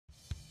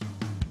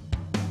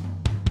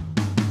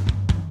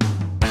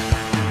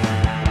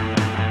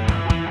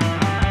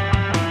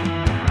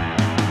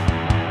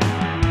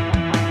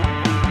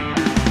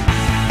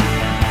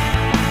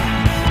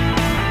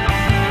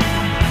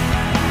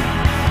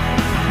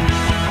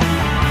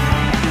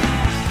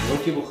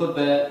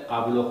مخبة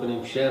قابلوا خني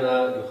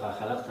مشينا يخا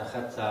خلقتها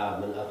خدتها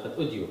من أرخد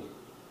أوديو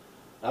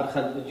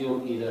أرخد أوديو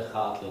إلى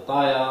خاط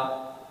لطايا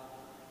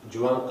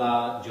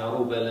جوانقا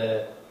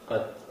جاروبلة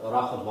قد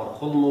راخد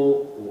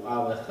مرخلمو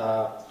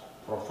وآوخا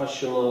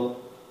بروفيشنال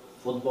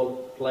فوتبول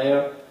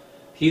بلاير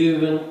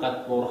هيوين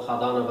قد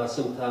مرخدانا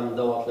بسمتها من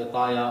دوت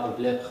لطايا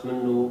وبليخ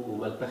منه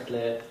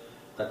وملبخلة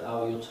قد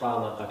آو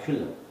يطرانا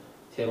قكلا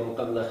تيم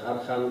قبلخ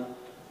أرخن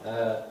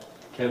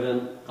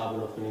كيفن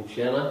قابلوا خني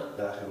مشينا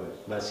داخل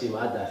باسي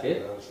مع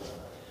داخل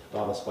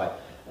بابا سباي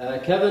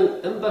كيفن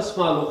ام بس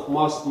مالوخ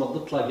ماست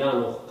مضت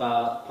لجانوخ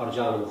قا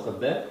برجان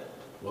مخبة.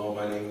 Well,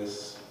 my name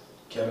is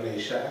Kevin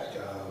Ashak.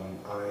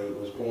 I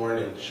was born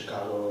in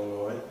Chicago,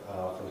 Illinois,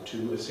 from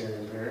two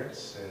Assyrian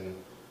parents, and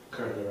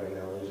currently right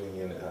now living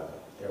in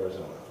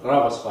Arizona.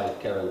 رابا سباي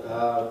كيفن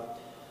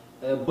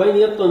بين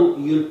يطن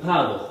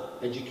يلبادوخ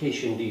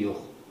education ديوخ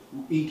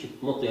إيك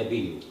مطيا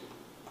بيو.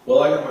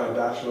 Well, I got my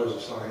bachelor's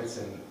of science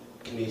in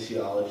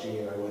kinesiology,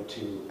 and I went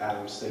to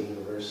Adams State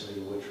University,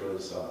 which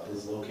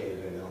is located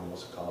in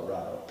Alamosa,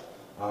 Colorado.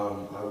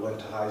 I went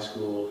to high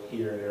school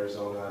here in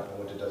Arizona. I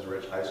went to Desert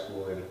Ridge High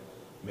School in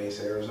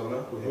Mesa, Arizona.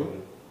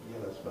 And yeah,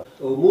 that's about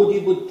it. ومودي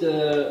بود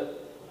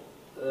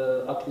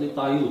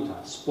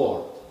أطلطايوتا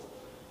sport.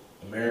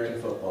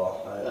 American football.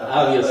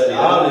 Obviously,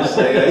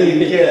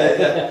 you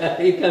can't.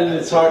 You can.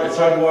 It's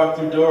hard to walk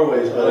through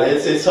doorways, but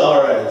it's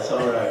all right. It's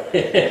all right.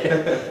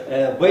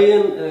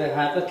 بين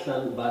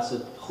هاقتلن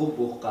باست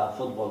خبوخ قا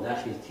فوتبول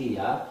داخل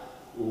تيا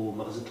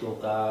ومغزت له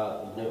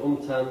قا ابن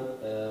أمتن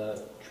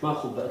شما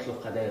خب بقت له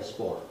قضايا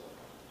سبورت.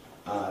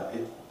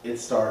 It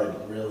started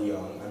really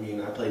young. I mean,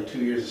 I played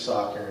 2 years of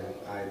soccer, and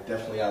I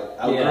definitely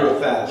outgrew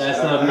it fast.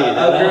 That's not me.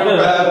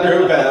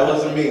 Outgrew it fast. That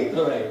wasn't me.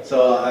 Right. So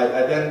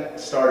I then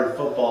started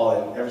football,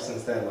 and ever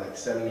since then, like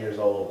 7 years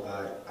old,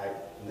 I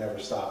never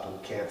stopped and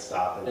can't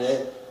stop.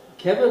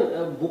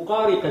 كيفن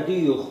بقاري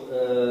قديوخ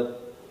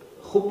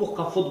خبوخ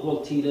قا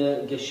فوتبول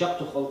تيلا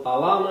قشقتو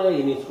خلطالانا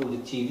يعني through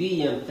the TV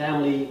ين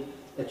family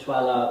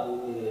اتوالا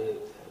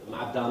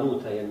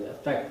معبدانوتا ين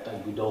effect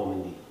قيدو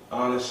من دي.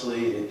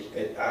 Honestly,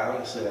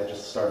 I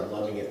just started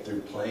loving it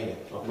through playing it,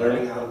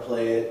 learning how to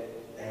play it,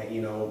 and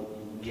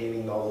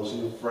gaining all those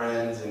new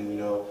friends, and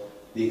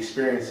the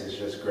experience is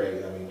just great.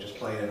 I mean, just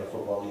playing in a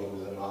football game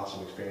is an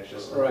awesome experience.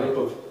 Just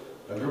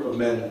a group of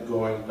men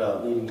going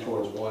leading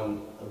towards one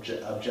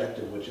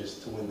objective, which is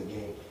to win the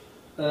game.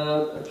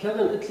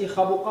 كيفن قلت لي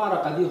خبوقارة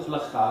قد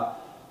يخلقها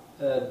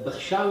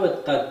بخشاوة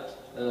قد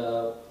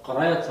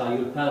قرايتها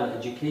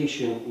يلبان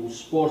education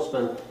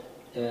وسبورتسمان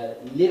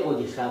ليه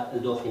أودي خاب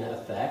الدوخين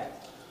effect?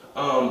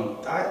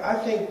 I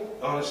think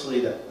honestly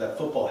that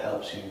football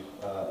helps you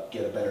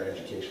get a better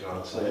education.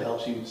 Honestly, it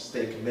helps you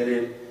stay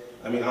committed.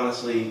 I mean,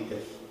 honestly,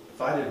 if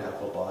I didn't have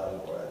football, I don't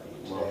know where I'd be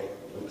today,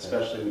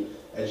 especially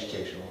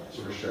education-wise,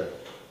 for sure.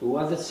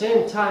 At the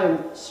same time,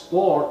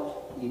 sport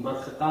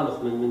يمرخقانخ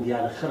من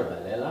ديال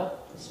الخربة لا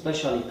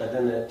especially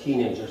قدنا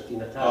teenagers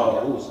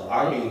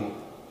I mean,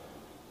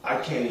 I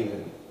can't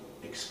even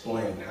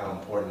explain how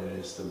important it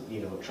is to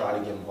try to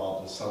get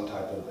involved in some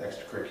type of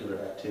extracurricular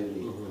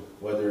activity,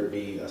 whether it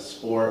be a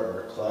sport or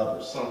a club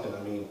or something.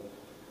 I mean,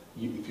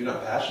 if you're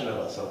not passionate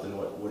about something,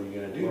 what are you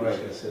going to do? You're just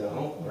going to sit at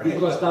home, right?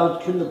 Because داود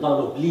كله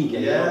ضلوا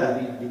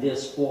بليجا بدي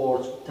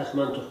سبورت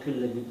تخمنته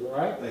كله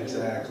right?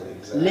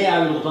 Exactly. ليه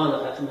عملوا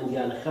ضانا من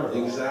ديال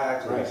الخربة?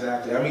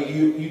 Exactly. I mean,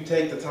 you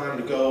take the time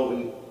to go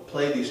and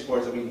play these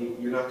sports. I mean,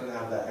 you're not going to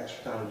have that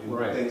extra time to do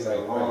things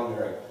like long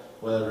or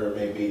whatever it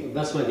may be.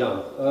 بس ما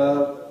جام.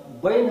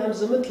 بين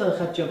همزة مثلاً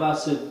خد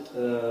جباسة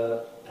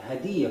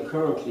هدية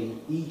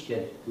currently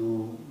إيكد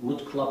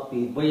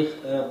ومتكلبي بيخ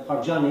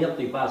برجان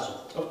يطي باسه.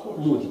 Of course.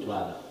 مودي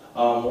توالا.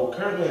 Well,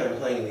 currently I'm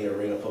playing in the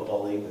Arena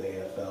Football League, the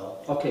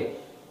AFL. Okay.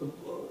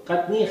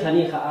 قد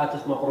نيخا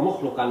آتخ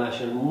مقرمخلو كان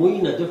عشان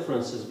موينا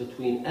differences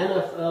between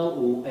NFL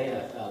و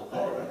AFL.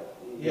 All right.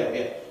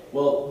 Yeah.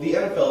 Well, the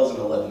NFL is an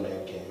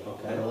 11-man game.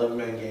 Okay. An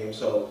 11-man game,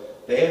 so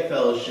the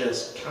AFL is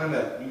just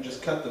you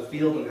just cut the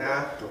field in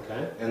half,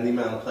 and the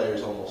amount of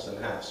players almost in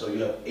half. So you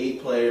have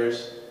 8 players.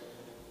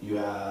 You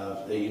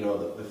have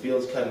the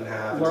field's cut in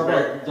half. What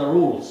about the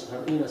rules?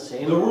 Are they the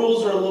same? The rules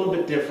are a little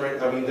bit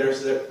different. I mean,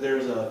 there's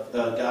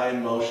a guy in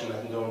motion that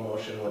can go in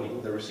motion when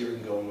the receiver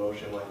can go in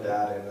motion like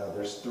that, and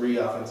there's 3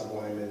 offensive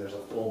linemen. There's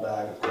a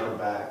fullback, a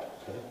quarterback,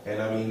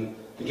 and I mean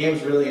the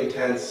game's really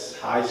intense,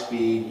 high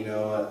speed.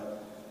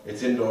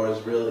 It's indoors,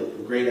 really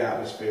great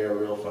atmosphere,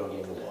 real fun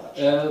game to watch.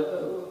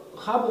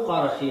 خابو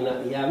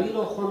قارخينا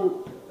يعملوا خن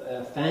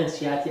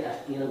fans ياتي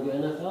أخينا جو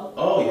NFL?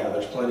 Oh yeah,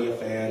 there's plenty of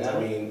fans. I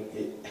mean,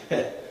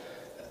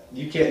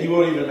 you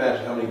won't even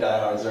imagine how many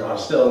diehards there are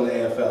still in the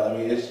AFL. I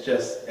mean, it's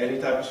just any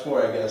type of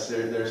sport, I guess.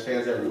 There's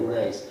fans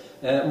everywhere. Nice.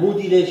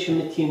 مودي ليش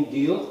من التيم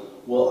ديو?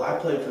 Well, I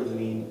play for the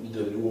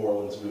New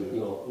Orleans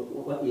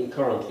Voodoo.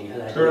 Currently,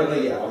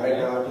 yeah. Right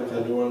now I play for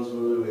the New Orleans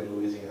Voodoo in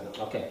Louisiana.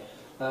 Okay.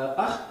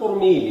 أخبر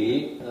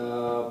ميلي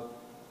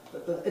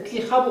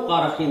اتلي خابو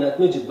قارخينا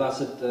تنجد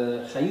باست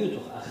خيوتو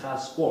أخا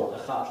سبورت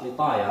أخا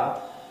أطلطايا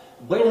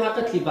بينها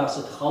قتلي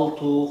باسط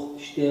خلطوخ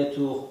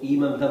شتيتوخ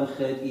إيمان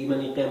دمخت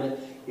إيمان يقامت.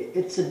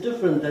 It's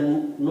different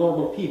than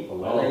normal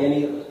people.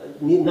 يعني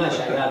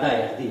ناشئ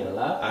عادية خدينا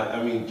لا.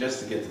 I mean, just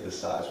to get to this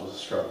size was a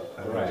struggle.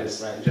 I mean,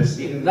 Right, just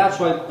eating. That's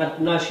why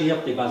قد ناشئ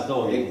يبقي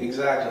بازدوني.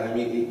 Exactly. I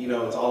mean, you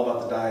know, it's all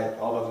about the diet,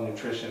 all about the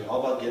nutrition, all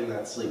about getting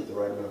that sleep, the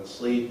right amount of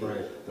sleep,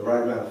 the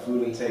right amount of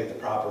food intake, the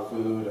proper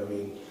food. I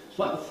mean.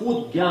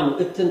 Food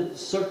جانو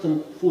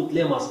certain food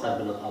ليه ما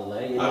استقبل من الله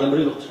يعني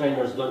يمريلو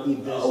trainers don't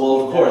eat this.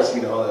 Well, of course,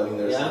 you know, I mean,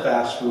 there's the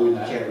fast food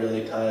you can't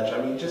really touch.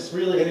 I mean, just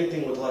really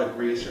anything with a lot of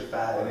grease or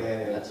fat in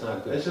it. That's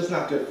not good. It's just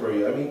not good for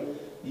you. I mean,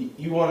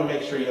 you want to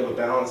make sure you have a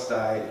balanced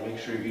diet, make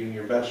sure you're eating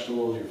your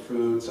vegetables, your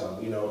fruits,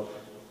 you know,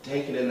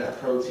 taking in that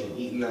protein,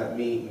 eating that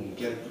meat, and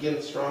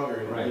getting stronger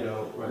and, you know,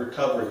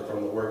 recovering from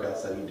the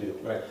workouts that you do.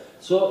 Right.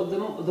 So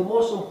the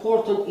most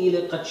important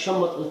إلى قد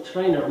شمت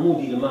الترينر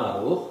مودي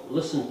لماروخ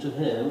listen to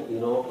him, you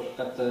know,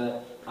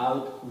 قد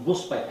out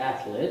boosted by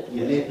athlete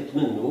وليبت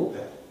منه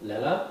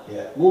لا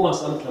مو ما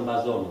صمت لهم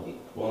بازون دي.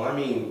 Well, I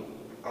mean,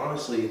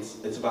 honestly,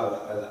 it's about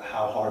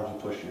how hard you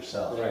push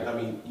yourself. Right. I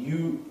mean,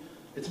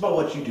 it's about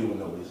what you do when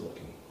nobody's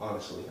looking.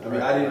 Honestly, I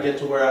mean, I didn't get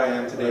to where I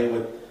am today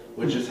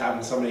with just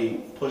having somebody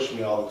push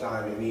me all the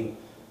time. I mean,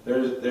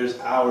 there's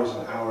hours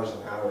and hours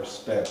and hours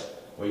spent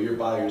where you're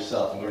by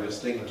yourself and you're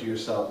just thinking to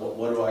yourself,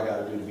 what do I got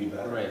to do to be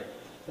better? Right.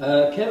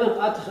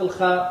 كيفن أدخل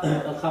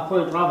الخا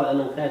بوينت رابع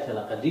أنا نكايته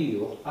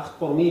لقديو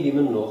أخبر ميلي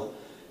منه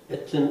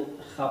اتن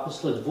خا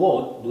بصلت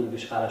فود دول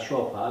بشخارة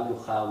شوبها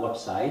يخا ويب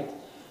سايت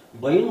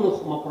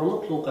بينخ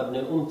مبرمطلو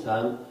قبل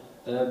أمتان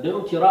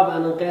بأمتي رابع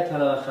أنا نكايته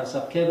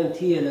لخا كيفن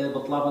تي اللي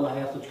بطلاب الله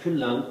ياخذ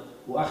كلن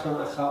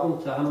وآخر أخا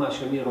أمتا هما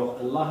شميرو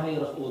الله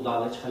يرخ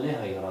أودالج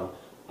خليها يران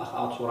أخ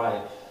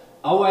أطوراي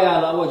أو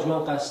يا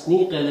جوان قا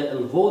سنيقة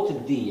الفوت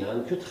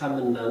بديان كتخا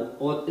منن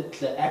أو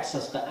إتلا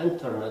أكسس قا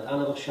إنترنت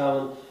أنا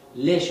بخشاون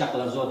ليش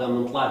شغلة زودة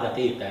من طلع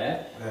دقيقة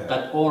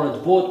قد أورد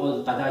فوت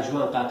أو قد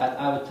جوان قد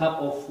على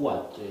top of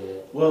what?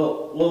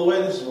 Well, the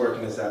way this is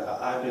working is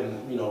that I've been,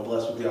 you know,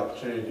 blessed with the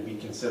opportunity to be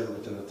considered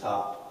within the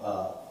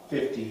top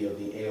 50 of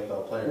the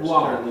AFL players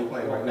currently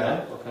playing right now,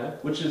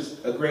 which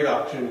is a great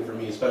opportunity for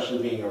me, especially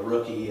being a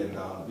rookie and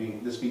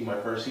this being my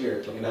first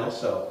year, you know.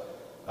 So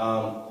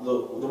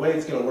the way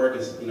it's going to work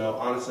is, you know,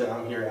 honestly,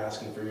 I'm here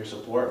asking for your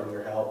support and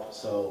your help.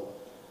 So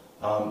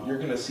you're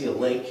going to see a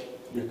link.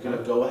 You're going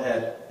to go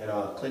ahead and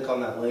click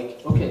on that link.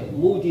 Okay,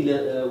 Moody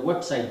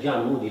website John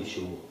Moody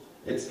show.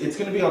 It's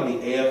going to be on the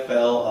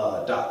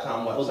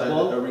AFL.com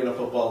website, the Arena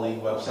Football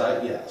League website.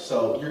 Okay. Yeah,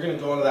 so you're going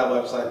to go into that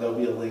website.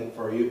 There'll be a link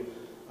for you.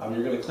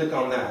 You're going to click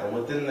on that, and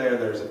within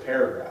there's a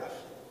paragraph.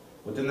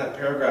 Within that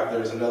paragraph,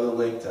 there's another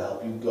link to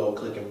help you go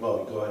click and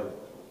vote. You go ahead and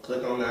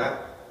click on that.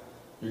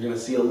 You're going to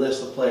see a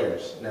list of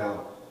players. Now,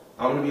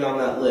 I'm going to be on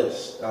that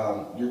list.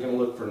 You're going to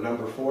look for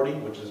number 40,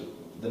 which is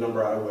the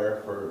number I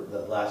wear for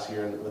the last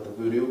year with the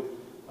Voodoo.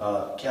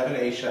 Kevin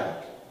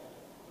Ashak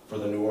for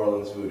the New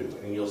Orleans Voodoo.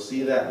 And you'll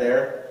see that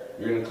there.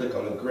 You're going to click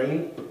on the green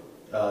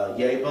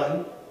yay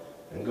button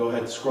and go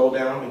ahead and scroll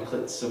down and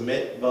click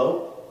submit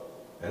vote.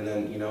 And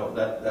then, you know,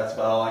 that's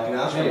about all I can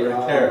ask for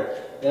right there.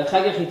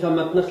 خاجة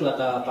تمت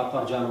نخلق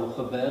قطر جان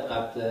مخبئ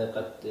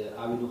قد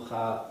عملوا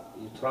خا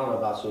يترانا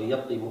باسو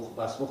يبقي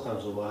باس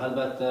مخمزو هل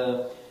بات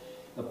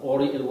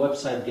بأوري الويب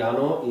سايت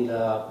جانو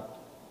إلى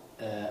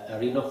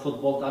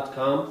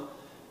arenafootball.com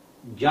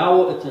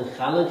جاو اتن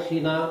خالن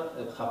خينا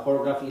بخا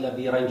بروغراف إلى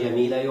بيران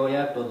جميلة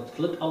يويا دو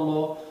تكلك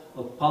الله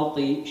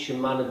ببالطي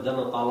شمان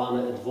الدنا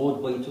طالانة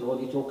ادفود بيتر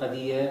اوديتون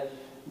قدية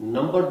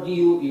نمبر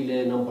ديو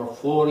إلى نمبر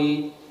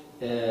 40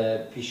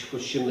 بيش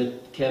كشمت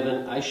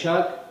كيفن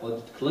آيشاك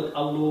وتكلك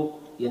الله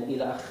ين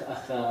إلى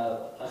أخ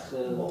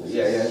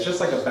Yeah, it's just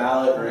like a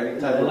ballot or any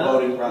type of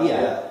voting process.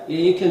 Yeah,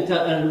 يمكن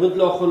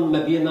الودلوخن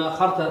مبينا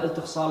خرطة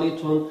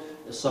التخصاليتون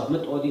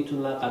صهمت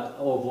أوديتون لقد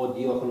أو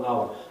فوديوخن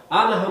أور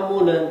أنا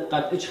همونا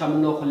قد إجخا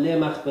منوخن ليه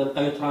مخبن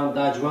قيطران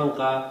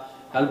داجوانقا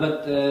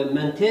هلبت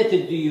منتيت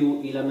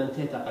الديو إلى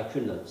منتيتا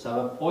كلن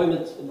سبب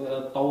قويمت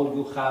طول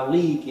جو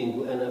خاليك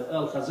ينجو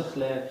NFL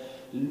خزخلة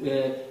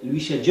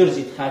لويشة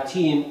جرزي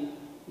خاتيم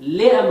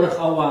ليه أمرخ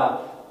أوا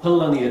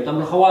بلانية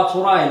أمرخ أوا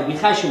تورايل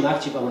بيخاشم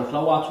أكتب أمرخ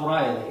أوا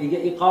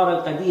تورايل إقارة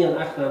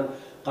القديا أخنا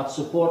قد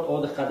سبورت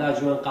أو دخدا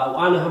جوانقا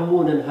وأنا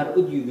همونا هر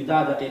أديو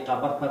بدا دقيقة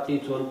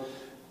بربطيتون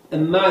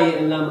ماي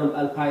إن لامرم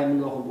الباي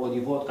منوخم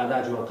بودي فوت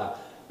قدا جوانقا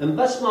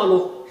بس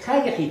مالو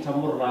خايخي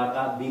تمر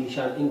راقا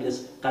بلشان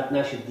إنجلس قد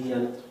ناشد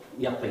ديان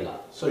يطيلا.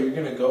 So you're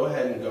going to go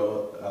ahead and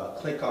go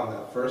click on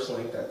that first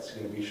link that's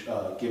going to be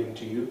given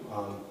to you.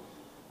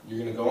 You're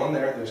going to go on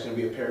there. There's going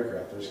to be a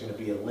paragraph. There's going to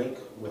be a link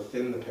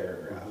within the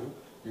paragraph.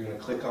 You're going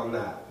to click on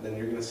that. Then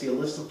you're going to see a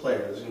list of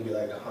players. There's going to be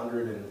like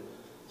 100 and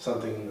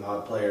something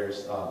odd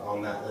players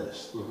on that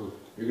list.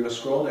 You're going to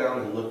scroll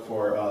down and look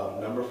for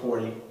number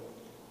 40,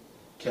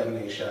 Kevin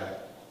Ashak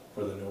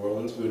for the New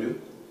Orleans Voodoo.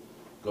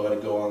 Go ahead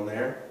and go on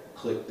there.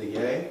 Click the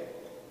yay.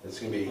 It's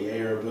going to be a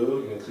yay or a boo.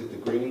 You're going to click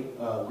the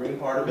green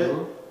part of it.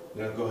 You're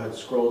going to go ahead and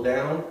scroll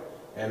down,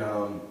 and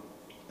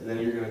then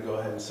you're going to go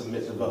ahead and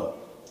submit the vote.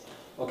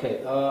 Okay.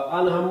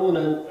 أنا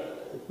همونا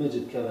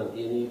تمجد كيفن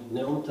يعني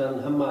نعمتن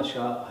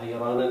هماشا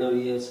هيرانا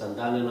نوية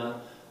سنداننا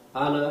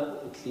أنا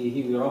اللي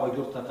هي رابع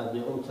جرتا قد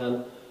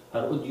نعمتن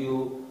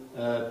هالأوديو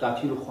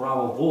بتعطيله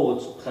خرابة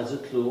فوت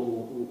بخزت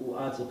له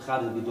وآت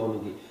بخارج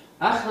بدون دي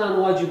أخنا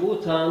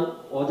واجبوتن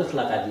ودخل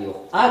قديو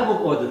أربع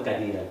أودت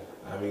قديا.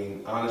 I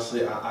mean,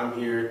 honestly, I'm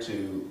here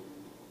to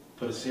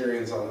put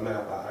Assyrians on the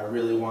map. I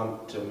really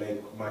want to make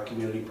my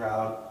community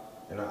proud,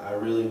 and I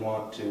really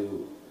want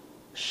to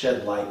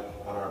shed light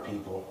on our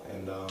people.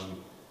 And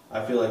I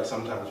feel like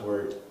sometimes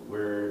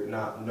we're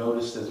not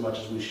noticed as much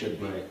as we should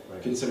be,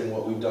 considering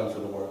what we've done for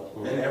the world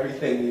and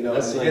everything, you know,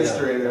 in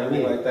history and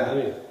everything like that.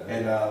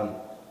 And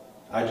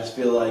I just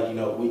feel like, you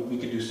know, we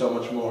could do so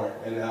much more.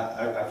 And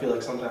I feel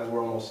like sometimes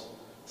we're almost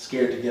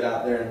scared to get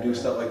out there and do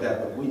stuff like that,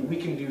 but we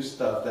can do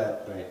stuff that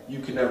you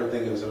could never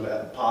think it was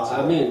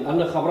possible. I mean,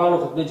 أنا خبرانه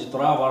كنت نجد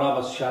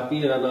رابس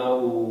شابير أنا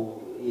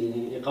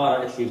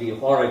وإقارة إثلي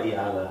بي خاردي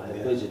أنا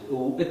نجد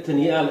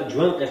وإتني قال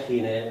جوان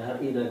قخينة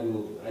هرئينا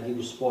جو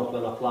أديو سبورت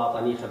من أطلاط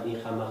أنيخة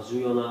بنيخة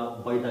مغزوينا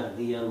بيضا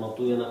ديا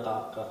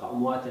مطوينا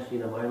كأموات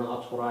خينة معنا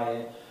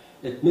أطفراية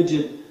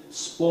نجد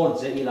سبورت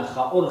زي إلى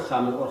خا أرخى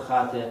من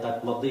أرخاته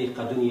قد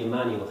مضيق دنيا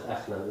ماني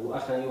وأخنا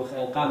وأخنا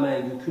وأنقامة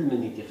يجو كل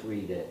من دي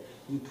تخويده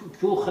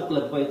كل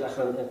خطلة بيت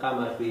أخنا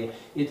إنقامة فيه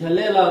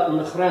يتهليلا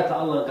نخرات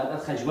الله قد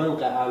أدخل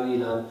جوانك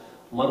آويلا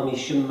مرمي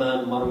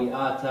شمان مرمي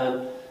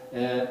آتان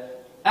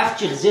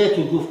أختي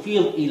غزيتو جو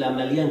فيل إلى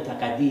مليان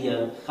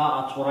تقديا خا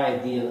أطفراي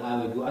ديا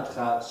آوي جو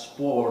أدخل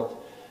سبورت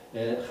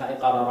خا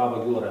إقارة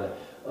رابا جورا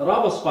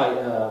رابا سباي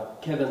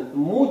كيفن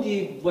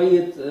مودي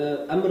بيت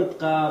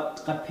أمرت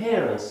قا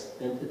parents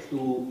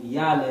انتلو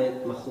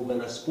يالت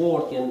مخوبنا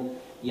سبورت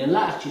ين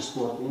لا أختي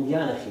سبورت من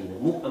ديانا خينا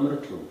مو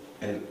أمرت لهم.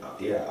 And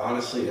yeah,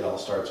 honestly, it all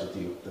starts with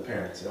you, the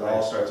parents. It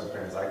all starts with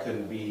parents. I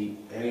couldn't be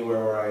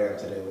anywhere where I am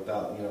today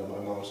without, you know, my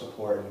mom's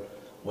support and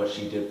what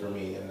she did for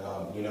me. And,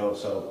 you know,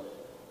 so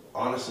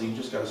honestly, you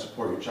just got to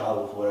support your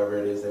child with whatever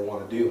it is they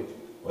want to do,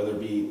 whether it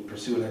be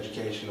pursue an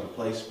education or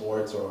play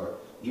sports or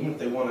even if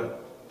they want to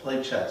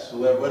play chess,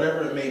 whatever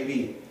it may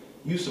be,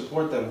 you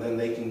support them, then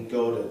they can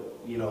go to,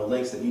 you know,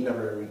 lengths that you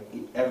never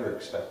ever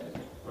expected.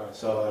 Right.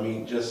 So, I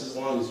mean, just as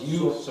long as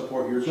you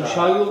support your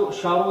child.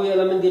 شارو يا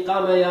لمن دي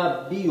قامة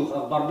يا بيوخ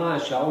أخبرنا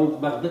شارو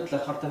بغبت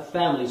لخرت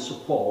family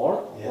support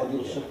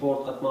ودي support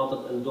قد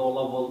ماطت الدو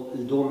level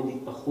الدو من دي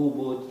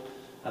مخوبود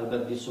هل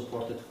بدي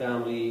supported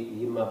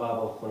family يما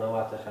بابا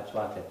وخنواته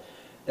خطواته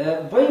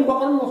بين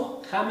بقرنو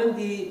خامن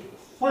دي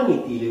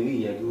funny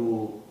تيلوية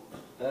جو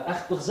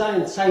أخت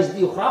بخزاين سايز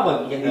دي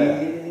وخرابة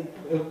يعني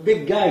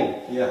big guy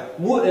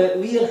مو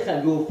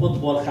ويا جو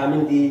فوتبول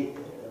خامن دي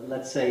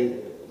let's say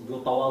جو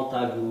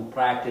طوالتا جو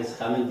practice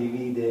خامن دي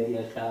فيديو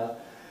يا خا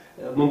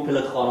ممكن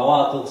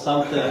الخروات or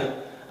something.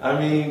 I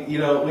mean, you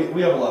know,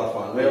 we have a lot of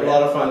fun. We have a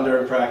lot of fun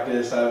during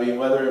practice. I mean,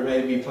 whether it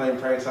may be playing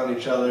pranks on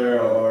each other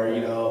or,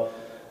 you know,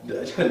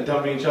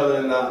 dumping each other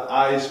in the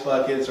ice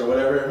buckets or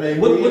whatever it may be.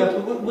 What do you have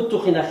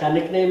a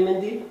nickname,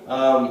 Mindy?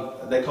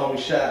 They call me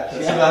Shaq.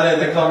 That's about it.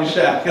 They call me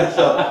Shaq.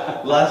 So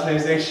last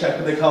name's Ashak,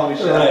 but they call me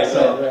Shaq. Right,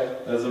 so right.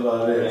 That's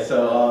about it. So,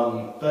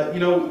 but you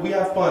know, we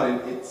have fun, and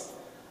it's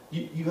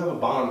you have a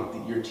bond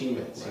with your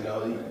teammates. You know,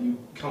 you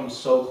come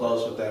so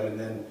close with them, and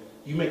then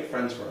you make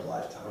friends for a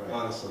lifetime.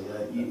 Honestly,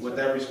 with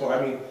every sport. I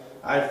mean,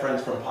 I have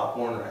friends from Pop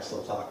Warner. I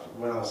still talk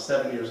when I was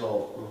 7 years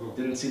old.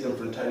 Didn't see them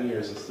for 10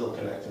 years, and still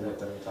connecting with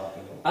them and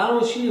talking to them.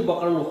 أنا شيء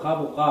بقرنه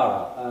خاب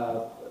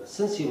وقارة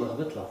سنسي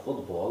مغبت له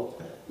فوتبول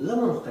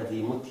لما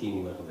نقدي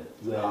متيني مغبت.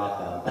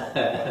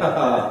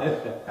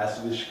 Has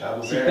to be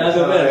Chicago Bears.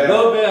 Chicago Bears,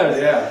 go Bears.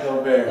 Yeah,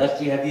 go Bears.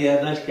 أشتي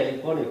هدية ناش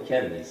كاليفورنيا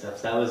بكرني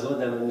سافساوي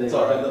زودا من. It's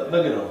alright.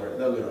 They'll get over it.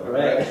 They'll get over it.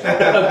 Right.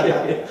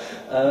 Okay.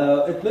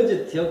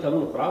 اتمجد يوم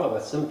كمان قرابة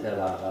بسمتها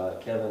لا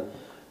كيفن.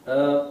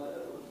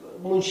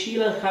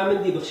 منشيلا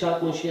خامندي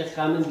بخشات منشيلا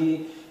خامندي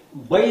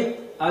بيت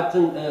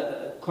أتن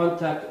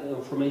contact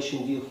information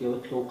دي خيو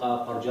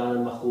تلقى فرجان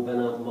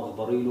المخوبنا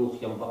مخبريلو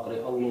خيام بقري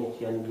الله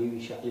خيام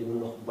جيبي شقيل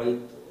منه بيت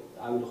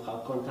عملوا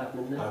contact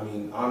منه. I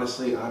mean,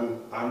 honestly,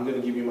 I'm going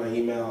to give you my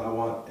email. I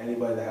want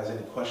anybody that has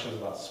any questions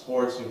about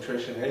sports,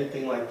 nutrition,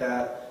 anything like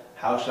that.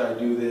 How should I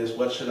do this?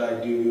 What should I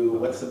do?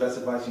 What's the best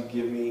advice you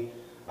give me?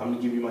 I'm going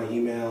to give you my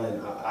email, and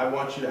I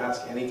want you to ask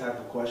any type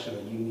of question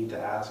that you need to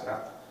ask.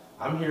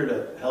 I'm here to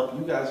help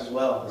you guys as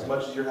well. As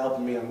much as you're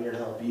helping me, I'm here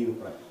to help you.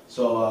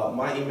 So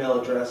my email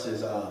address is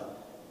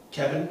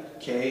Kevin,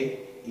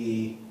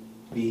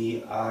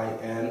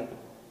 Kevin,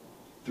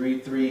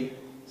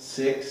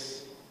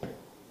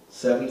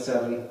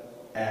 33677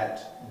 at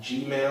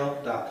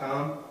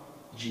gmail.com,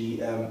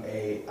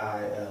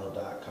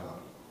 gmail.com.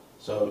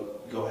 So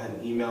go ahead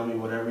and email me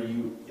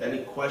any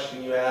question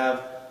you have.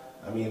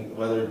 I mean,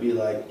 whether it be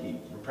like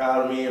you're proud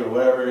of me or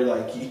whatever,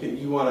 like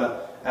you want to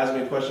ask me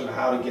a question on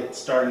how to get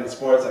started in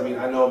sports. I mean,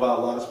 I know about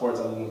a lot of sports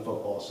other than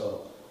football, so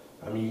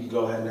I mean, you can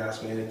go ahead and ask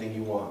me anything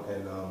you want.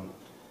 And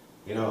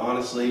you know,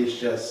 honestly, it's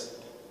just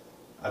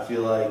I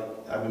feel like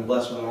I've been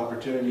blessed with an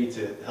opportunity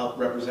to help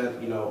represent,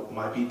 you know,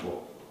 my people.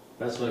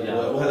 That's what.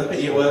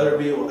 Whether it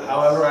be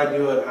however I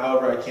do it,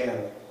 however I can.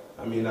 I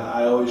I mean,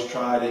 I always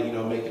try to, you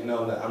know, make it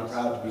known that I'm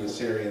proud to be a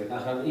Syrian.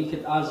 أخذ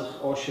إيكت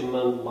أزخ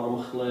أوشمن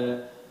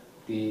مرمخلة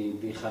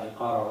بخا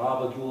إقارة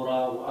رابط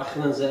جورا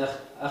وأخنا زي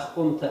أخ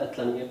أمت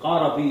أتلن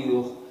إقارة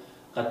بيوخ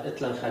قد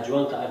أتلن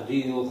خجوان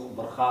كأرديوخ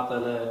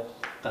برخاطلة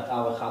قد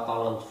أوي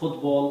خاطلان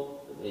فوتبول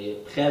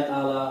بخيلت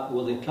على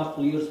within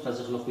couple years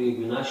خزخ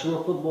لخوي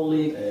national football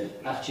league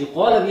أختي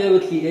قول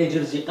بيوت لي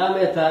أجرزي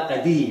قامتها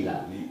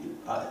قديلة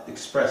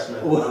Express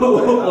man.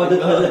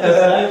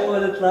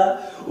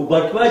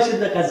 وبركواش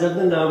إنك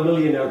كسبنا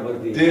مليونير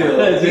بردي. Deal,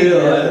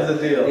 that's a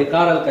deal.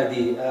 إقارة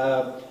القدي.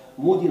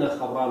 مودينا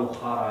خبران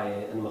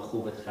خاراي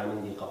المخوبة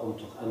خامندي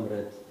قامتو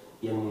أمرت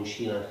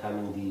ينمشينا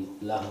خامندي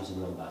لاهم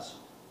زمن باسو.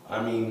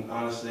 I mean,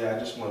 honestly, I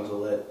just wanted to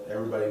let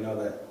everybody know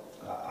that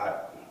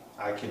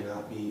I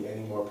cannot be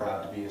any more proud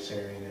to be a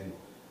Syrian, and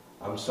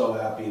I'm so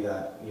happy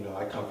that, you know,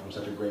 I come from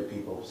such a great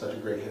people, such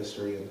a great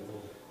history,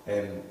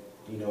 and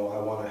you know, I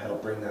want to help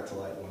bring that to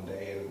light one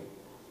day, and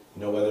you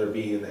know, whether it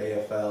be in the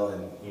AFL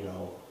and, you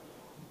know,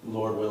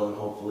 Lord willing,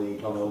 hopefully,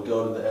 you know, go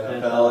to the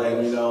NFL and,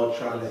 you know,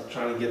 trying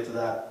to get to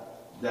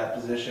that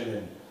position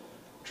and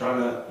trying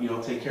to, you know,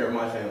 take care of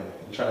my family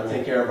and try to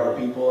take care of our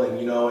people, and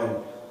you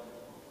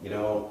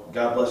know,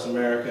 God bless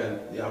America, and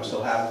I'm so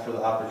happy for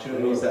the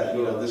opportunities that,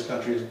 you know, this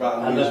country has brought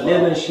me as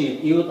well.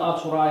 إيوت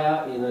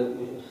أطرايا إن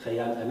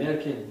خيال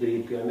أمريكا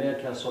بريد في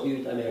أمريكا سو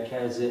إيوت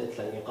أمريكا زي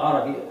إتلان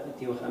إقارة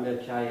بيوخ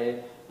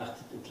أمريكاية أخت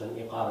إتلان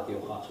إقارة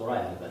بيوخ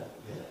أطرايا هبل.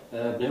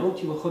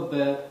 بنعمتي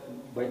وخب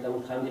بيت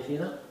أمر خامدي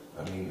خينا.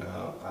 I mean,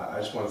 I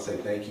just want to say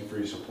thank you for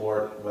your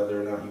support, whether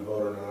or not you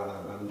vote or not.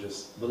 I'm just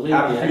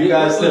happy for you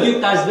guys. I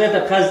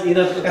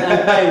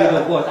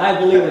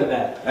believe in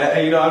that.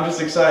 And, you know, I'm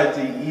just excited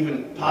to even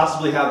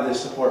possibly have this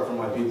support from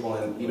my people,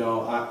 and you know,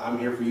 I'm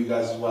here for you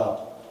guys as well.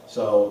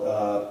 So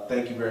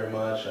thank you very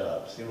much.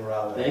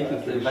 Thank you.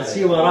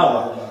 بسي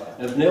مرحبا.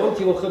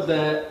 بنعمتي وخب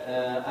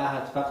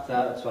أحد فقط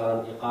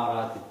سواء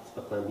إقارة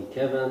تتفقنا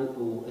بكيفن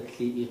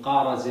وإتلي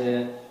إقارة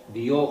زي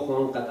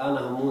بيوخون قد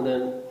أنا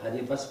همونا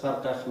هذه بس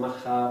فرقخ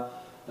مخا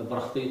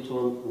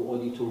برختيتون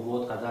وأوديتون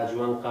فوت قد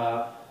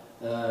أجوانقا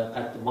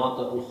قد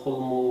ماطئ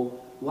الخلمو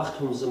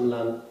وقتهم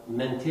زملا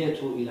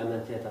منتيتو إلى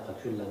منتيتا قد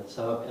كلا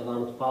سبب إذا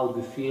نطبال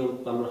بفيل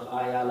بمرخ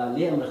آيالا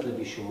ليه أمرخ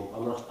لبيشمو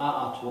أمرخ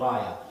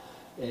ترايا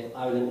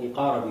أولا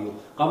إقارة بيو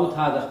قبط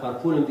هذا أخبار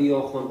كولن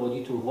بيوخون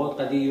أوديتون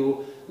فوت قديو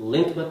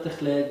لينك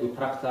متخلق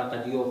ببرقتا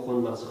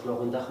قديوخون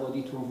مرزخلوخون داخل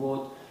أوديتون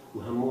فوت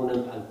وهمونا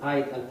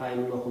البايد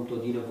منكم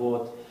توديل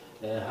فوت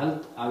هل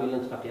عويل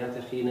اتفاقيات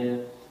خينا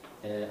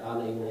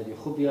أنا ابن هدي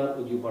خبير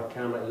ودي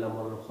بركامة إلى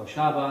مرة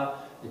خشابة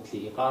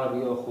اتلي إقارة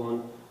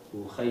بيوخون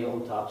وخي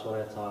أمتا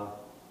عطوريتا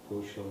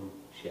وشم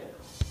شعر